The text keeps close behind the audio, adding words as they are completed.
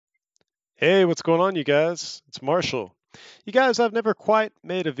Hey, what's going on, you guys? It's Marshall. You guys, I've never quite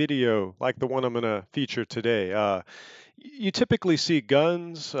made a video like the one I'm going to feature today. You typically see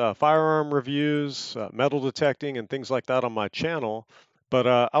guns, firearm reviews, metal detecting, and things like that on my channel, but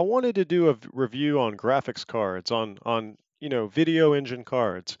I wanted to do a review on graphics cards, on video engine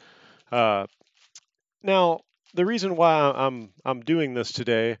cards. Uh, Now, the reason why I'm doing this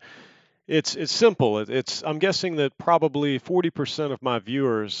today it's simple. I'm guessing that probably 40% of my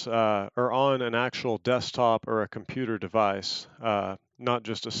viewers are on an actual desktop or a computer device, not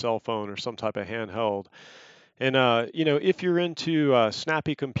just a cell phone or some type of handheld. And if you're into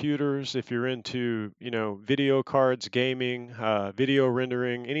snappy computers, if you're into video cards, gaming, video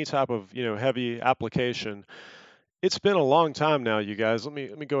rendering, any type of heavy application, it's been a long time now, you guys. Let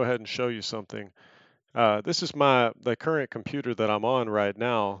me go ahead and show you something. This is the current computer that I'm on right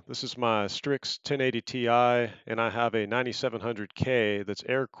now. This is my Strix 1080 Ti, and I have a 9700K that's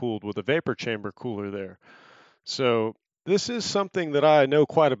air cooled with a vapor chamber cooler there. So this is something that I know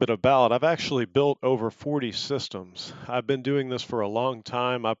quite a bit about. I've actually built over 40 systems. I've been doing this for a long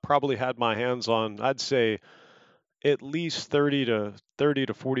time. I've probably had my hands on, I'd say, at least 30 to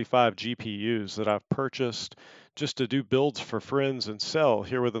 45 GPUs that I've purchased just to do builds for friends and sell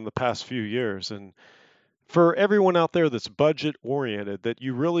here within the past few years. And for everyone out there that's budget oriented, that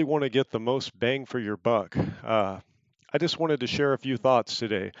you really want to get the most bang for your buck, I just wanted to share a few thoughts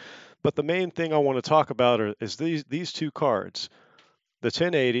today. But the main thing I want to talk about is these two cards, the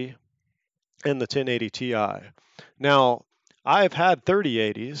 1080 and the 1080 Ti. Now, I've had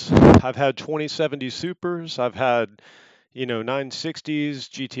 3080s, I've had 2070 Supers, I've had 960s,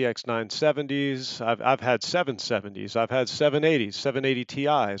 GTX 970s. I've had 770s. I've had 780s, 780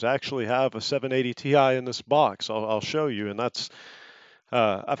 Ti's. I actually have a 780 Ti in this box. I'll show you, and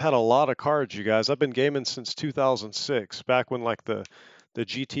I've had a lot of cards, you guys. I've been gaming since 2006, back when like the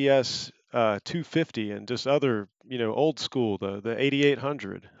GTS 250 and just other old school the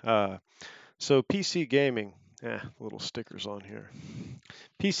 8800. So PC gaming. Little stickers on here.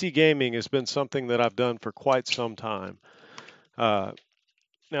 PC gaming has been something that I've done for quite some time. Uh,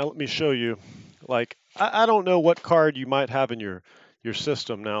 Now let me show you. Like I don't know what card you might have in your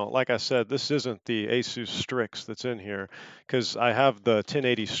system. Now, like I said, this isn't the Asus Strix that's in here because I have the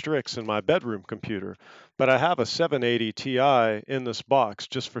 1080 Strix in my bedroom computer, but I have a 780 Ti in this box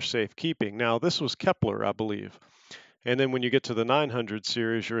just for safekeeping. Now, this was Kepler, I believe. And then when you get to the 900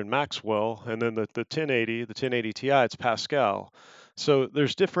 series, you're in Maxwell, and then the 1080, the 1080 Ti, it's Pascal. So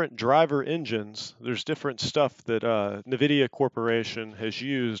there's different driver engines. There's different stuff that NVIDIA Corporation has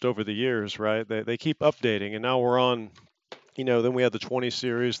used over the years, right? They keep updating, and now we're on, then we had the 20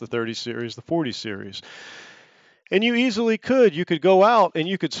 series, the 30 series, the 40 series. And you could go out and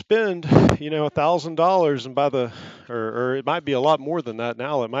you could spend, $1,000 and buy or it might be a lot more than that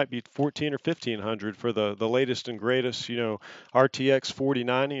now. It might be 14 or 1500 for the latest and greatest, RTX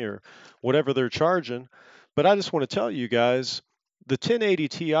 4090 or whatever they're charging. But I just want to tell you guys, the 1080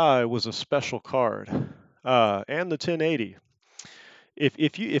 Ti was a special card, and the 1080.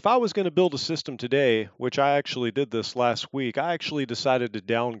 If I was going to build a system today, which I actually did this last week, I actually decided to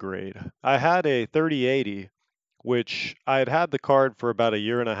downgrade. I had a 3080 which I had had the card for about a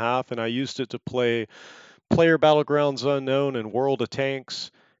year and a half, and I used it to play Player Battlegrounds Unknown and World of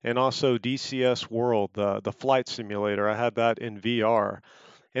Tanks, and also DCS World, the flight simulator. I had that in VR,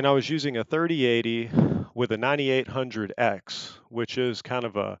 and I was using a 3080 with a 9800X, which is kind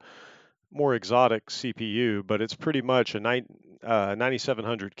of a more exotic CPU, but it's pretty much a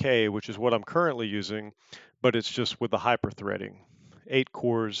 9700K, which is what I'm currently using, but it's just with the hyper-threading, 8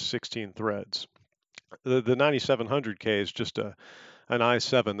 cores, 16 threads. The 9700K is just an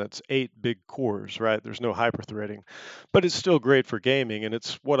i7 that's 8 big cores, right? There's no hyperthreading, but it's still great for gaming, and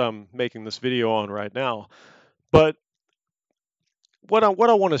it's what I'm making this video on right now. But what I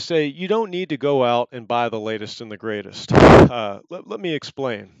want to say, you don't need to go out and buy the latest and the greatest. Let me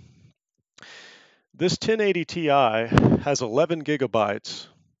explain. This 1080 Ti has 11 gigabytes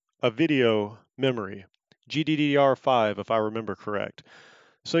of video memory, GDDR5 if I remember correct.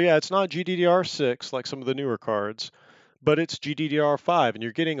 So yeah, it's not GDDR6 like some of the newer cards, but it's GDDR5, and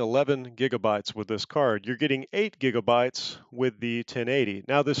you're getting 11 gigabytes with this card. You're getting 8 gigabytes with the 1080.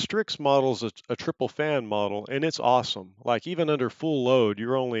 Now, this Strix model is a triple fan model, and it's awesome. Like, even under full load,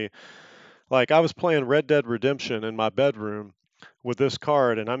 you're only, like, I was playing Red Dead Redemption in my bedroom with this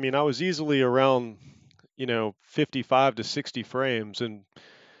card, and I mean, I was easily around, 55 to 60 frames, and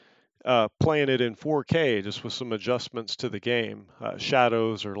playing it in 4K just with some adjustments to the game,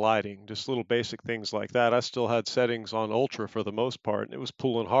 shadows or lighting, just little basic things like that. I still had settings on ultra for the most part, and it was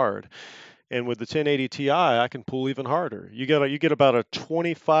pulling hard. And with the 1080 Ti, I can pull even harder. You get about a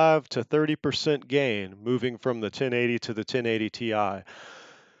 25 to 30% gain moving from the 1080 to the 1080 Ti.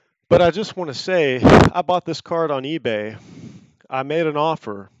 But I just want to say, I bought this card on eBay. I made an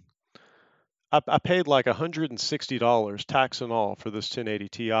offer. I paid like $160 tax and all for this 1080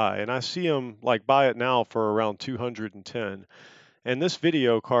 Ti, and I see them like buy it now for around 210. And this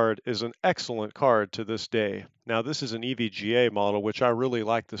video card is an excellent card to this day. Now, this is an EVGA model, which I really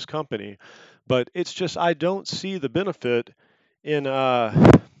like this company, but it's just I don't see the benefit in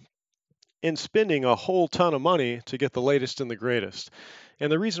in spending a whole ton of money to get the latest and the greatest.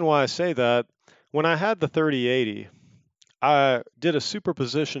 And the reason why I say that, when I had the 3080, I did a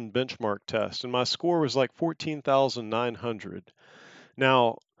superposition benchmark test, and my score was like 14,900.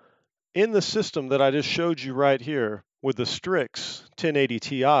 Now, in the system that I just showed you right here with the Strix 1080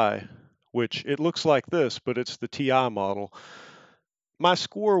 Ti, which it looks like this, but it's the Ti model, my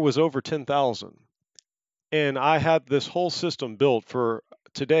score was over 10,000. And I had this whole system built for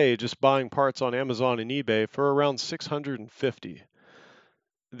today, just buying parts on Amazon and eBay for around 650.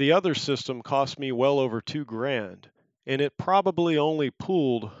 The other system cost me well over 2 grand, and it probably only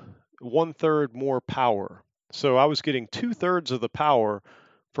pooled 1/3 more power. So I was getting 2/3 of the power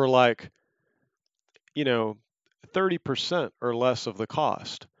for like, you know, 30% or less of the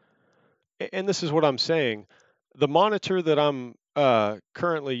cost. And this is what I'm saying. The monitor that I'm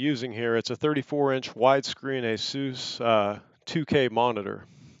currently using here, it's a 34-inch widescreen Asus 2K monitor,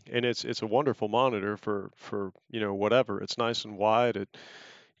 and it's a wonderful monitor for whatever. It's nice and wide.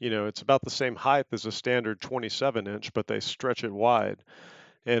 It's about the same height as a standard 27-inch, but they stretch it wide.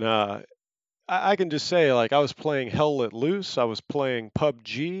 And I can just say, like, I was playing Hell Let Loose, I was playing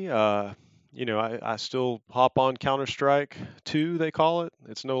PUBG. I still hop on Counter Strike 2, they call it.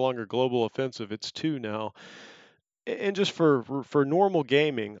 It's no longer Global Offensive, it's 2 now. And just for normal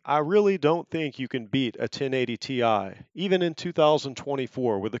gaming, I really don't think you can beat a 1080 Ti, even in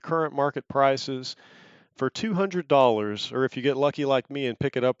 2024 with the current market prices. For $200, or if you get lucky like me and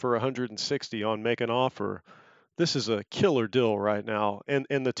pick it up for 160 on make an offer, this is a killer deal right now. And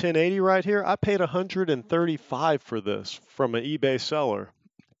the 1080 right here, I paid 135 for this from an eBay seller.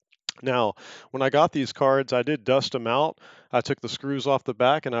 Now, when I got these cards, I did dust them out. I took the screws off the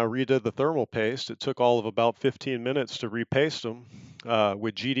back and I redid the thermal paste. It took all of about 15 minutes to repaste them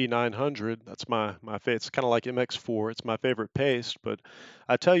with GD900. That's my favorite. It's kind of like MX4. It's my favorite paste. But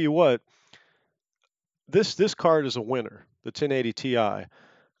I tell you what, this card is a winner, the 1080 Ti.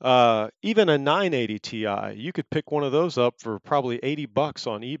 Even a 980 Ti, you could pick one of those up for probably $80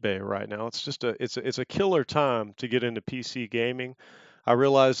 on eBay right now. It's a killer time to get into PC gaming. I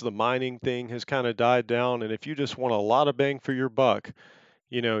realize the mining thing has kind of died down, and if you just want a lot of bang for your buck,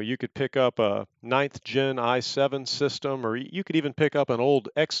 you could pick up a 9th gen i7 system, or you could even pick up an old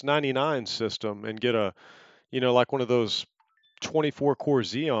X99 system and get like one of those 24 core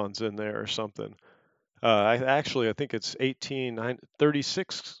Xeons in there or something. I think it's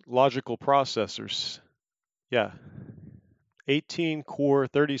 36 logical processors. Yeah, 18 core,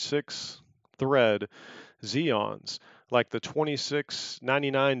 36 thread Xeons, like the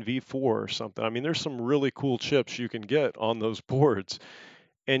 2699 V4 or something. I mean, there's some really cool chips you can get on those boards,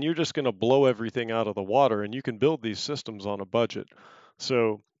 and you're just going to blow everything out of the water, and you can build these systems on a budget.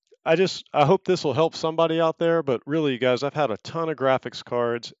 So I hope this will help somebody out there, but really, you guys, I've had a ton of graphics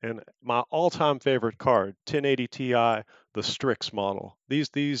cards, and my all-time favorite card, 1080 Ti, the Strix model.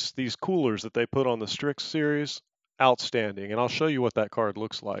 These coolers that they put on the Strix series, outstanding. And I'll show you what that card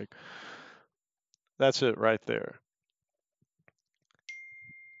looks like. That's it right there.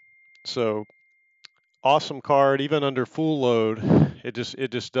 So awesome card, even under full load, it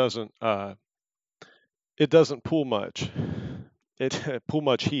just doesn't pull much. It pull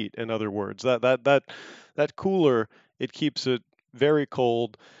much heat, in other words. That cooler, it keeps it very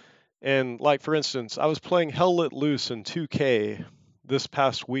cold. And like for instance, I was playing Hell Let Loose in 2K this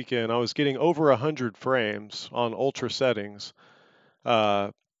past weekend. I was getting over 100 frames on ultra settings. Uh,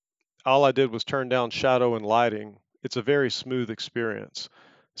 all I did was turn down shadow and lighting. It's a very smooth experience.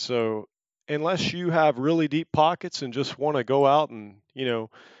 So unless you have really deep pockets and just want to go out and,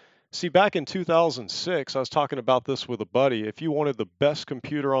 see, back in 2006, I was talking about this with a buddy. If you wanted the best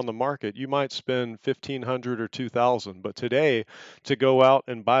computer on the market, you might spend 1,500 or 2,000. But today, to go out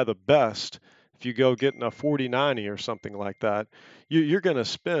and buy the best, if you go getting a 4090 or something like that, you're going to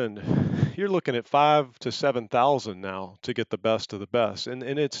spend, you're looking at 5 to 7,000 now to get the best of the best. And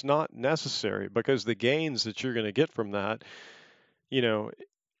it's not necessary, because the gains that you're going to get from that, you know,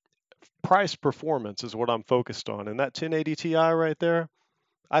 price performance is what I'm focused on. And that 1080 Ti right there,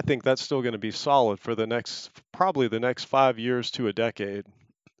 I think that's still going to be solid for probably the next 5 years to a decade.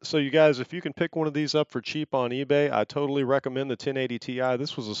 So you guys, if you can pick one of these up for cheap on eBay, I totally recommend the 1080 Ti.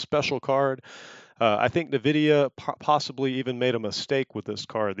 This was a special card. I think NVIDIA possibly even made a mistake with this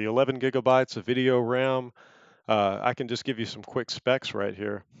card. The 11 gigabytes of video RAM. I can just give you some quick specs right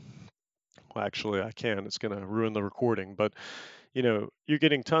here. Well, actually, I can. It's going to ruin the recording. But, you're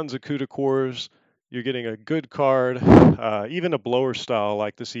getting tons of CUDA cores. You're getting a good card, even a blower style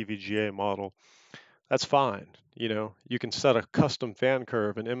like this EVGA model. That's fine. You can set a custom fan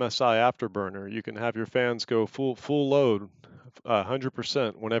curve in MSI Afterburner. You can have your fans go full load,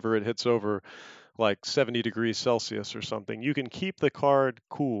 100% whenever it hits over like 70 degrees Celsius or something. You can keep the card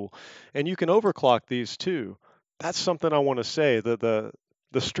cool, and you can overclock these too. That's something I want to say. That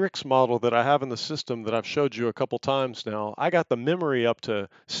the Strix model that I have in the system that I've showed you a couple times now, I got the memory up to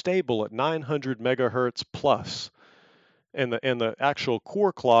stable at 900 megahertz plus, and the actual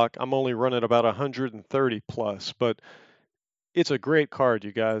core clock I'm only running about 130 plus. But it's a great card,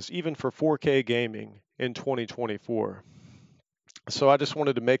 you guys, even for 4K gaming in 2024. So I just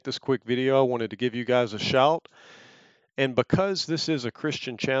wanted to make this quick video. I wanted to give you guys a shout. And because this is a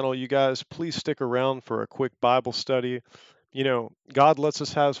Christian channel, you guys, please stick around for a quick Bible study. God lets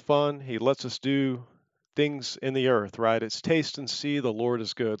us have fun. He lets us do things in the earth, right? It's taste and see the Lord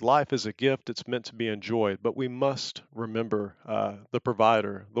is good. Life is a gift. It's meant to be enjoyed. But we must remember the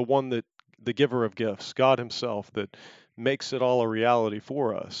provider, the one that, the giver of gifts, God himself, that makes it all a reality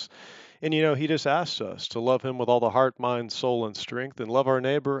for us. And he just asks us to love him with all the heart, mind, soul, and strength, and love our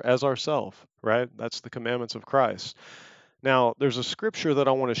neighbor as ourselves, right? That's the commandments of Christ. Now, there's a scripture that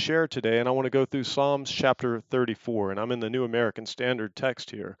I want to share today, and I want to go through Psalms chapter 34, and I'm in the New American Standard text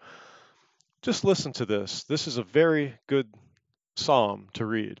here. Just listen to this. This is a very good psalm to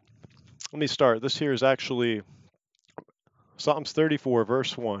read. Let me start. This here is actually Psalms 34,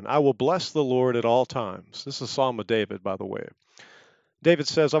 verse 1. I will bless the Lord at all times. This is a psalm of David, by the way. David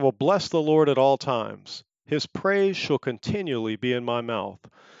says, I will bless the Lord at all times. His praise shall continually be in my mouth.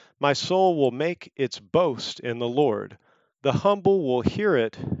 My soul will make its boast in the Lord. The humble will hear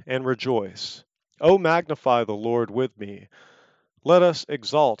it and rejoice. O magnify the Lord with me. Let us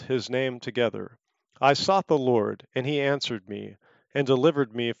exalt his name together. I sought the Lord, and he answered me, and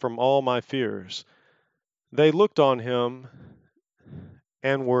delivered me from all my fears. They looked on him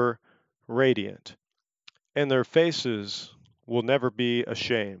and were radiant, and their faces will never be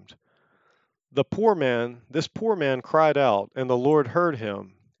ashamed. This poor man cried out, and the Lord heard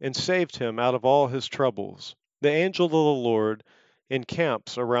him, and saved him out of all his troubles. The angel of the Lord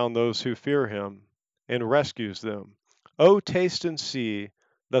encamps around those who fear him, and rescues them. O taste and see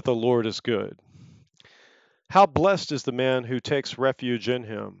that the Lord is good. How blessed is the man who takes refuge in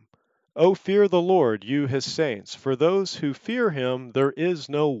him. O fear the Lord, you his saints, for those who fear him there is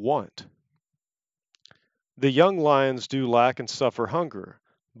no want. The young lions do lack and suffer hunger,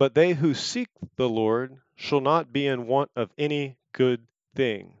 but they who seek the Lord shall not be in want of any good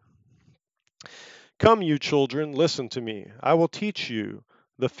thing. Come, you children, listen to me. I will teach you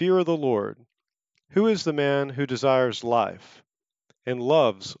the fear of the Lord. Who is the man who desires life and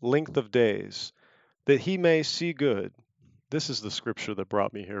loves length of days, that he may see good? This is the scripture that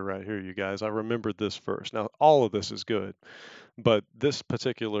brought me here, right here, you guys. I remembered this verse. Now, all of this is good, but this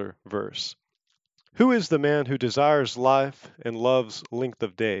particular verse. Who is the man who desires life and loves length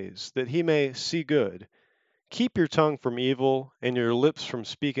of days, that he may see good? Keep your tongue from evil and your lips from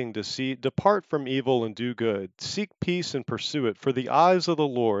speaking deceit. Depart from evil and do good. Seek peace and pursue it, for the eyes of the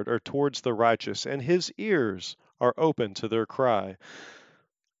Lord are towards the righteous, and his ears are open to their cry.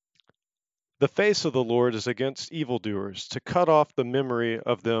 The face of the Lord is against evildoers, to cut off the memory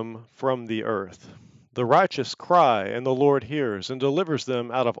of them from the earth. The righteous cry, and the Lord hears, and delivers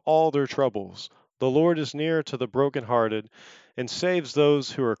them out of all their troubles. The Lord is near to the brokenhearted, and saves those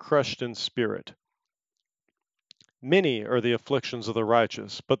who are crushed in spirit. Many are the afflictions of the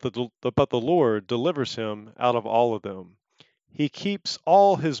righteous, but the Lord delivers him out of all of them. He keeps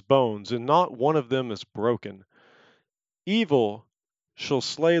all his bones, and not one of them is broken. Evil shall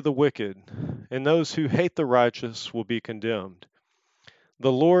slay the wicked, and those who hate the righteous will be condemned.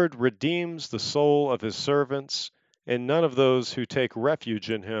 The Lord redeems the soul of his servants, and none of those who take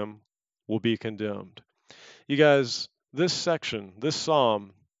refuge in him will be condemned. You guys, this section, this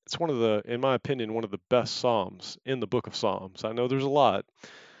psalm, it's in my opinion, one of the best psalms in the book of Psalms. I know there's a lot,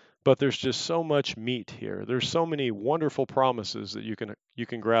 but there's just so much meat here. There's so many wonderful promises that you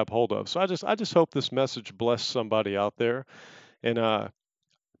can grab hold of. So I just hope this message blessed somebody out there. And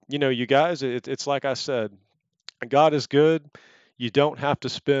you guys, it's like I said, God is good. You don't have to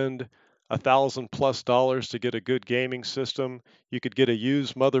spend $1,000+ to get a good gaming system. You could get a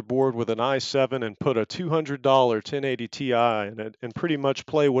used motherboard with an i7 and put a $200 1080 Ti in it and pretty much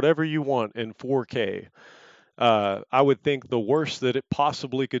play whatever you want in 4K. I would think the worst that it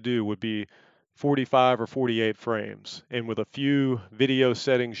possibly could do would be 45 or 48 frames. And with a few video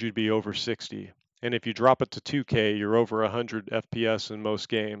settings, you'd be over 60. And if you drop it to 2K, you're over 100 FPS in most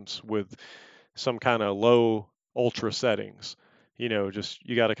games with some kind of low ultra settings. Just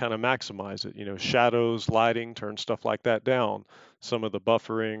you got to kind of maximize it. Shadows, lighting, turn stuff like that down. Some of the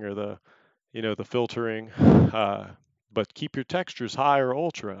buffering or the filtering. But keep your textures high or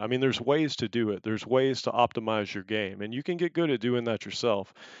ultra. I mean, there's ways to do it. There's ways to optimize your game, and you can get good at doing that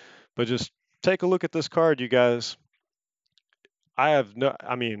yourself. But just take a look at this card, you guys. I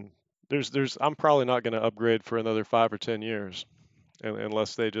mean, I'm probably not going to upgrade for another 5 or 10 years,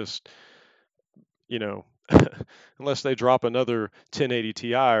 unless they just, you know, unless they drop another 1080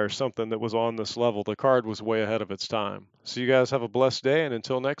 Ti or something that was on this level. The card was way ahead of its time. So you guys have a blessed day, and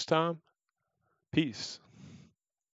until next time, peace.